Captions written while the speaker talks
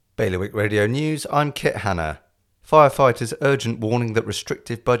Bailiwick Radio News, I'm Kit Hanna. Firefighters' urgent warning that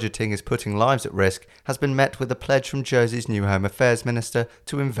restrictive budgeting is putting lives at risk has been met with a pledge from Jersey's new Home Affairs Minister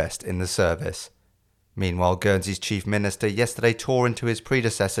to invest in the service. Meanwhile, Guernsey's Chief Minister yesterday tore into his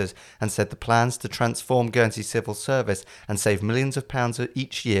predecessors and said the plans to transform Guernsey's civil service and save millions of pounds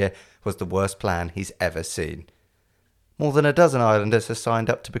each year was the worst plan he's ever seen. More than a dozen islanders have signed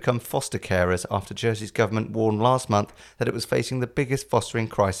up to become foster carers after Jersey's government warned last month that it was facing the biggest fostering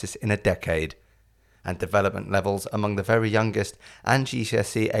crisis in a decade. And development levels among the very youngest and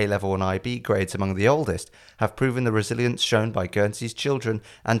GCSE A-level and IB grades among the oldest have proven the resilience shown by Guernsey's children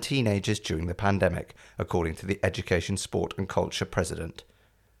and teenagers during the pandemic, according to the Education, Sport and Culture President.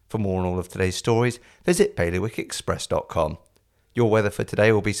 For more on all of today's stories, visit bailiwickexpress.com. Your weather for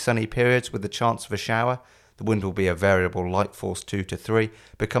today will be sunny periods with the chance of a shower. The wind will be a variable light force 2 to 3,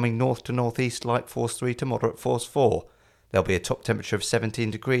 becoming north to northeast light force 3 to moderate force 4. There'll be a top temperature of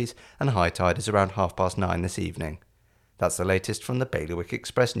 17 degrees and high tide is around 9:30 this evening. That's the latest from the Bailiwick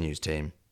Express news team.